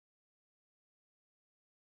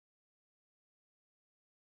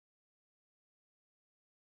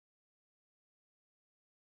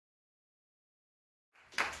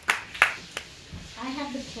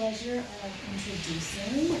have the pleasure of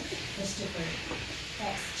introducing Christopher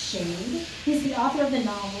X. Shade. He's the author of the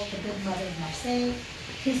novel The Good Mother of Marseille.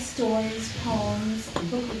 His stories, poems, and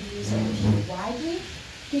book reviews are reviewed widely.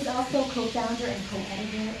 He's also co-founder and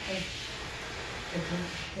co-editor of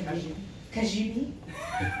KGB,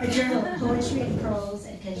 a journal of poetry and prose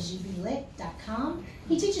at kgblit.com.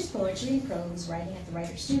 He teaches poetry and prose writing at the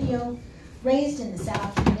Writer's Studio. Raised in the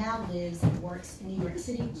South, he now lives and works in New York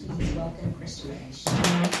City. Please welcome Christopher H.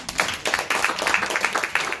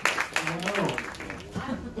 Hello.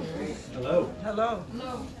 Hello. Hello.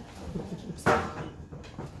 Hello. I'm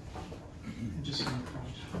just going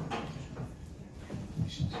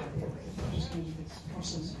to do this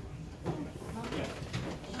process. Yeah.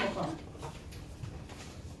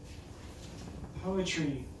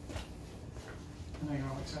 Poetry. I know you're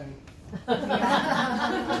all excited.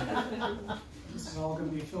 This is all going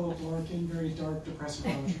to be Philip Larkin, very dark, depressive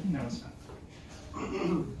poetry. No, it's not.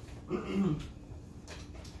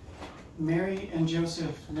 Mary and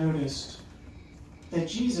Joseph noticed that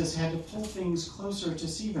Jesus had to pull things closer to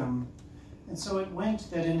see them, and so it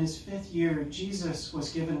went that in his 5th year, Jesus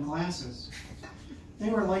was given glasses. They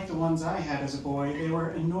were like the ones I had as a boy. They were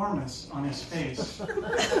enormous on his face,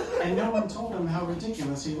 and no one told him how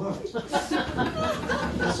ridiculous he looked.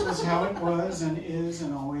 This was how it was and is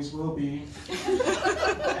and always will be.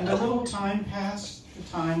 And a little time passed, the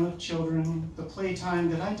time of children, the playtime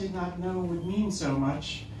that I did not know would mean so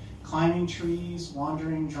much, climbing trees,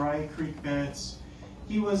 wandering dry creek beds.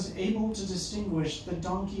 He was able to distinguish the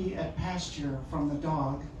donkey at pasture from the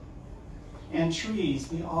dog, and trees,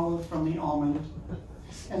 the olive from the almond.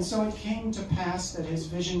 And so it came to pass that his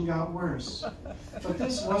vision got worse. But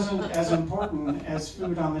this wasn't as important as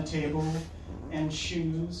food on the table and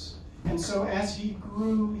shoes. And so as he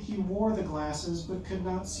grew, he wore the glasses but could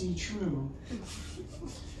not see true.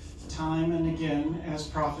 Time and again, as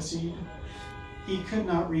prophesied, he could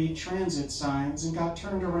not read transit signs and got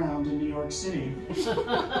turned around in New York City.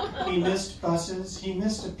 He missed buses, he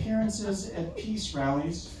missed appearances at peace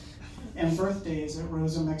rallies and birthdays at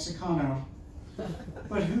Rosa Mexicano.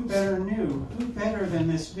 But who better knew, who better than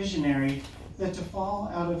this visionary, that to fall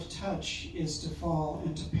out of touch is to fall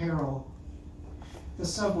into peril? The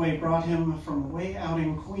subway brought him from way out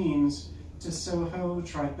in Queens to Soho,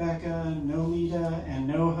 Tribeca, Nolita, and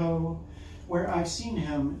NoHo, where I've seen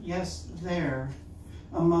him, yes, there,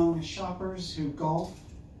 among shoppers who golf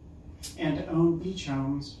and own beach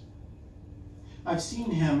homes. I've seen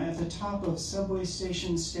him at the top of subway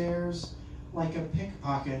station stairs, like a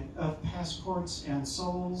pickpocket of passports and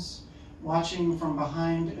souls, watching from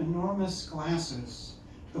behind enormous glasses,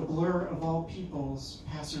 the blur of all peoples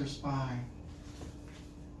passers-by.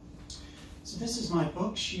 So this is my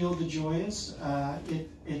book, Shield the Joyous.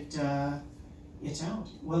 It's out.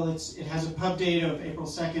 Well, it has a pub date of April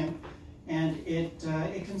 2nd, and it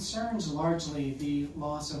concerns largely the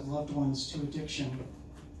loss of loved ones to addiction.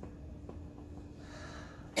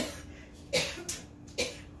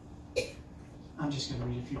 I'm just going to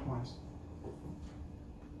read a few points.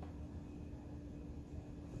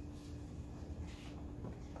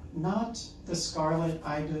 Not the scarlet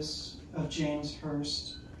ibis of James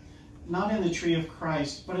Hurst, not in the tree of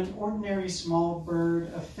Christ, but an ordinary small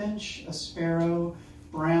bird, a finch, a sparrow,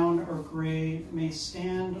 brown or gray, may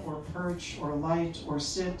stand or perch or light or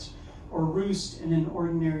sit or roost in an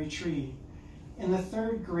ordinary tree. In the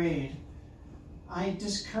 3rd grade, I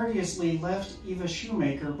discourteously left Eva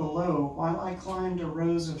Shoemaker below while I climbed a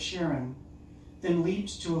rose of Sharon, then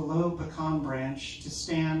leaped to a low pecan branch to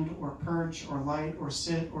stand or perch or light or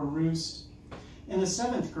sit or roost. In the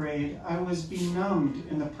 7th grade, I was benumbed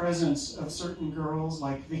in the presence of certain girls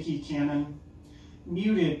like Vicky Cannon,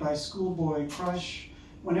 muted by schoolboy crush.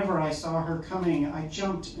 Whenever I saw her coming, I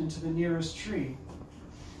jumped into the nearest tree.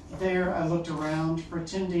 There I looked around,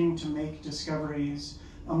 pretending to make discoveries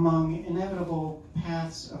among inevitable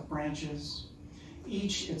paths of branches,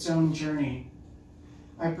 each its own journey.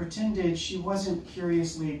 I pretended she wasn't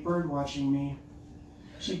curiously bird-watching me.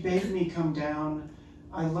 She bade me come down.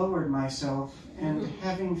 I lowered myself, and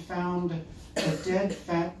having found a dead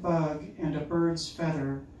fat bug and a bird's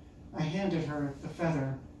feather, I handed her the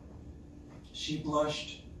feather. She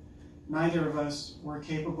blushed. Neither of us were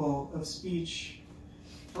capable of speech.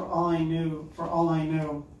 For all I know,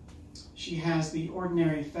 she has the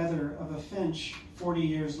ordinary feather of a finch 40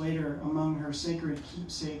 years later among her sacred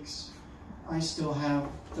keepsakes. I still have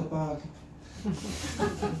the bug.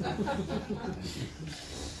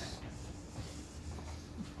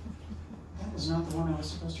 That was not the one I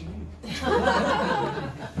was supposed to read.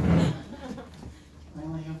 I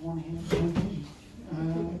only have one hand, one page.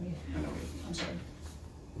 I'm sorry.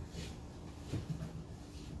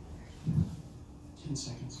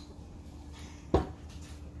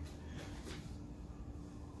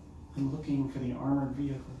 I'm looking for the armored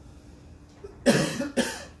vehicle.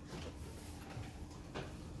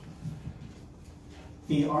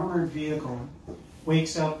 The armored vehicle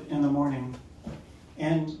wakes up in the morning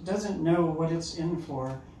and doesn't know what it's in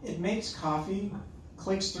for. It makes coffee,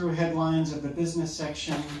 clicks through headlines of the business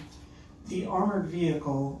section. The armored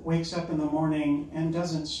vehicle wakes up in the morning and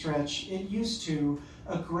doesn't stretch. It used to,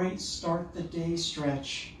 a great start the day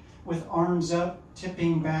stretch, with arms up,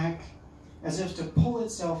 tipping back, as if to pull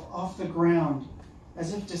itself off the ground,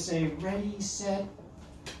 as if to say, ready, set.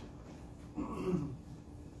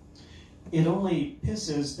 It only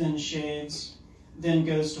pisses, then shaves, then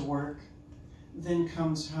goes to work, then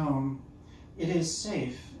comes home. It is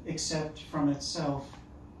safe, except from itself.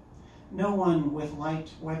 No one with light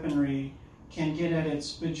weaponry can get at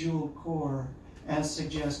its bejeweled core, as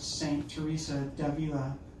suggests Saint Teresa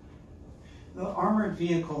d'Avila. The armored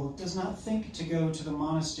vehicle does not think to go to the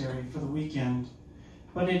monastery for the weekend,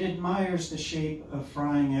 but it admires the shape of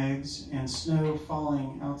frying eggs and snow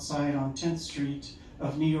falling outside on 10th Street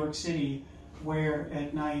of New York City, where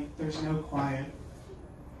at night there's no quiet.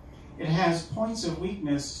 It has points of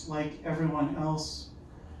weakness like everyone else.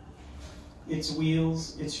 Its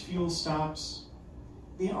wheels, its fuel stops.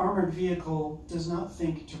 The armored vehicle does not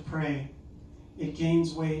think to pray. It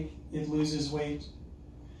gains weight, it loses weight.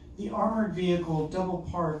 The armored vehicle double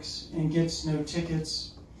parks and gets no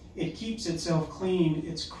tickets. It keeps itself clean.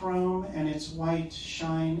 Its chrome and its white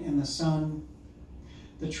shine in the sun.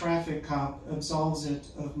 The traffic cop absolves it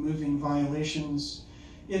of moving violations.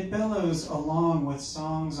 It bellows along with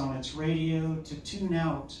songs on its radio to tune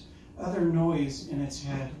out other noise in its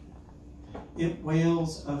head. It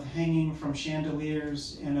wails of hanging from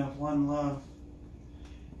chandeliers and of one love.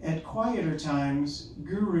 At quieter times,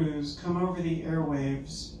 gurus come over the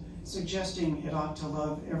airwaves, suggesting it ought to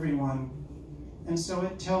love everyone, and so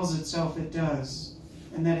it tells itself it does,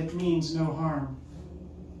 and that it means no harm.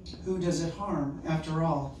 Who does it harm, after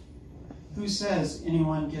all? Who says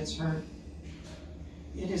anyone gets hurt?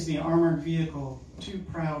 It is the armored vehicle, too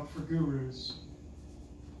proud for gurus.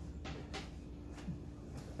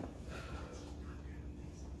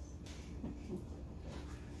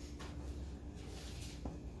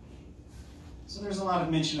 So there's a lot of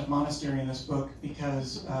mention of monastery in this book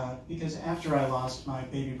because after I lost my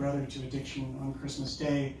baby brother to addiction on Christmas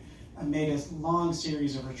Day, I made a long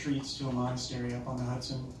series of retreats to a monastery up on the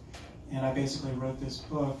Hudson, and I basically wrote this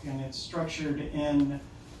book, and it's structured in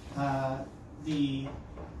the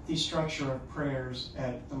structure of prayers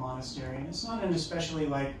at the monastery. And it's not an especially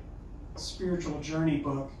spiritual journey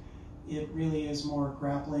book. It really is more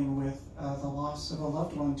grappling with the loss of a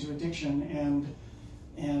loved one to addiction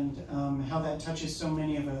and how that touches so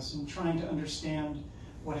many of us, and trying to understand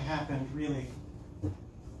what happened, really.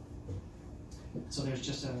 So there's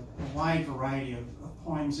just a wide variety of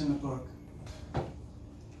poems in the book.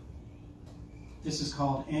 This is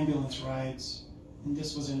called Ambulance Rides, and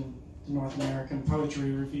this was in the North American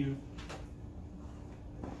Poetry Review.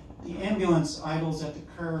 The ambulance idles at the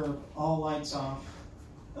curb, all lights off.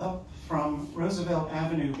 Up from Roosevelt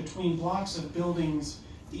Avenue, between blocks of buildings,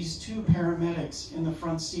 these two paramedics in the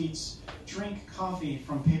front seats drink coffee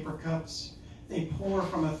from paper cups. They pour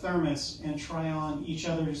from a thermos and try on each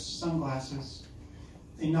other's sunglasses.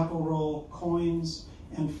 They knuckle roll coins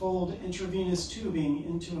and fold intravenous tubing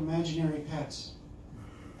into imaginary pets.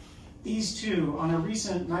 These two, on a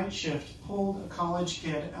recent night shift, pulled a college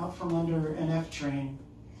kid out from under an F train.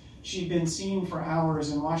 She'd been seen for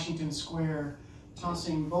hours in Washington Square,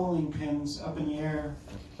 tossing bowling pins up in the air.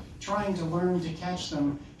 Trying to learn to catch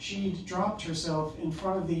them, she'd dropped herself in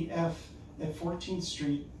front of the F at 14th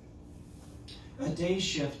Street. A day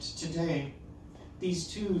shift today. These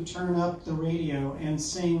two turn up the radio and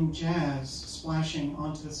sing jazz splashing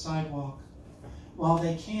onto the sidewalk, while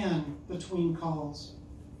they can between calls.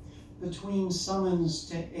 Between summons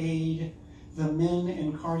to aid the men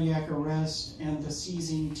in cardiac arrest and the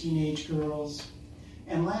seizing teenage girls.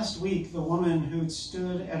 And last week, the woman who'd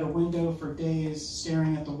stood at a window for days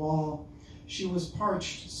staring at the wall, she was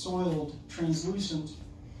parched, soiled, translucent,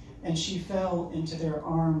 and she fell into their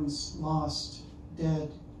arms, lost,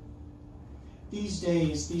 dead. These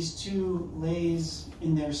days, these two lays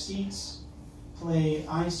in their seats, play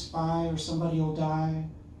I Spy or Somebody'll Die,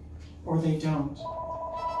 or they don't.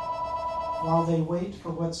 While they wait for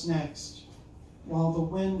what's next, while the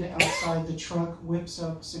wind outside the truck whips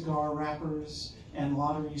up cigar wrappers and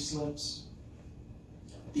lottery slips.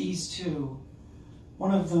 These two,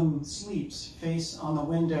 one of them sleeps face on the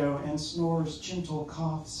window and snores gentle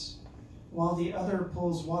coughs, while the other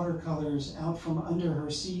pulls watercolors out from under her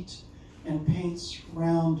seat and paints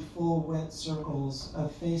round, full, wet circles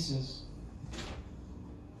of faces.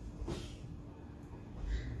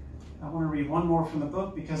 I want to read one more from the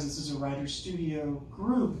book because this is a writer's studio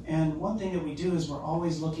group. And one thing that we do is we're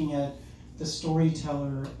always looking at the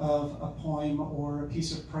storyteller of a poem or a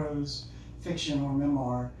piece of prose, fiction or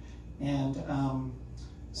memoir. And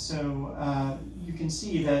so you can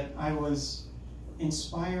see that I was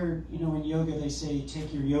inspired. You know, in yoga they say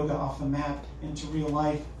take your yoga off the mat into real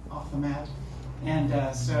life off the mat.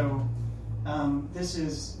 And so this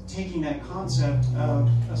is taking that concept of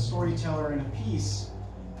a storyteller in a piece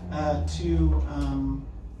to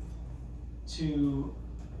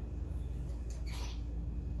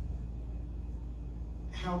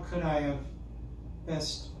how could I have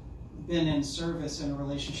best been in service in a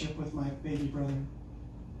relationship with my baby brother?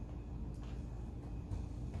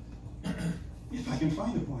 If I can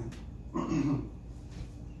find the poem.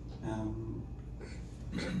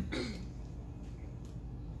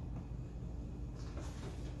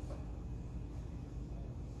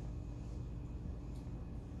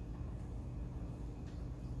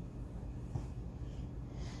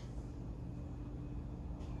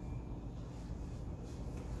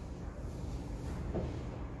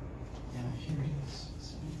 Here it is.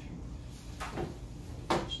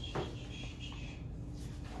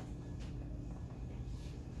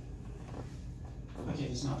 Okay,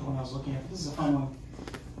 this is not the one I was looking at. This is a fun one.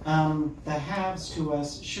 The halves to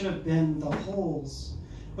us should have been the wholes,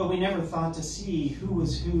 but we never thought to see who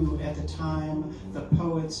was who at the time, the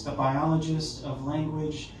poets, the biologists of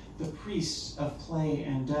language, the priests of play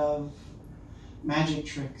and dove, magic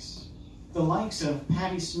tricks. The likes of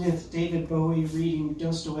Patti Smith, David Bowie reading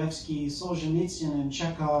Dostoevsky, Solzhenitsyn, and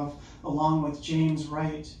Chekhov, along with James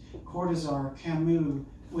Wright, Cortázar, Camus,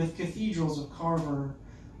 with Cathedrals of Carver,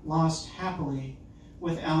 Lost Happily,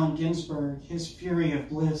 with Allen Ginsberg, his fury of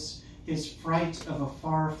bliss, his fright of a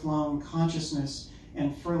far-flown consciousness,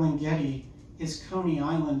 and Ferlinghetti, his Coney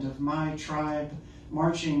Island of my tribe,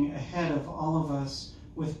 marching ahead of all of us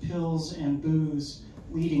with pills and booze,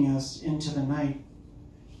 leading us into the night.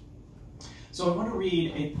 So I want to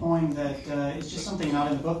read a poem that is just something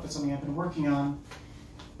not in the book, but something I've been working on.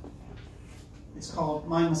 It's called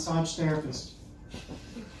My Massage Therapist.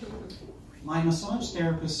 My massage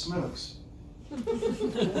therapist smokes.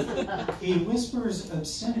 He whispers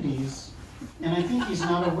obscenities, and I think he's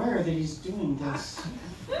not aware that he's doing this.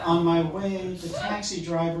 On my way, the taxi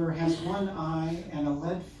driver has one eye and a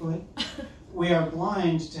lead foot. We are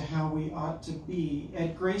blind to how we ought to be.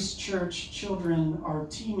 At Grace Church, children are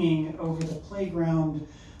teeming over the playground,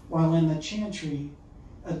 while in the chantry,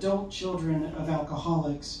 adult children of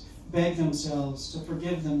alcoholics beg themselves to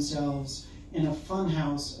forgive themselves in a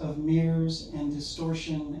funhouse of mirrors and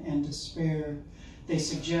distortion and despair. They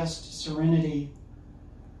suggest serenity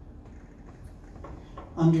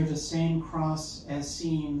under the same cross as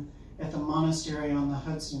seen at the monastery on the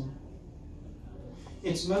Hudson.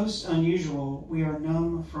 It's most unusual. We are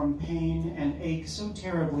numb from pain and ache so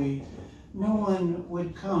terribly. No one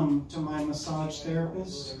would come to my massage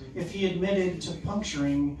therapist if he admitted to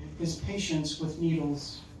puncturing his patients with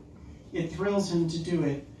needles. It thrills him to do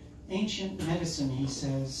it. Ancient medicine, he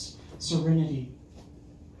says, serenity.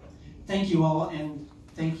 Thank you all, and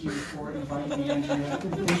thank you for inviting me, Andrea.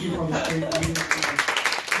 Thank you for this great reading.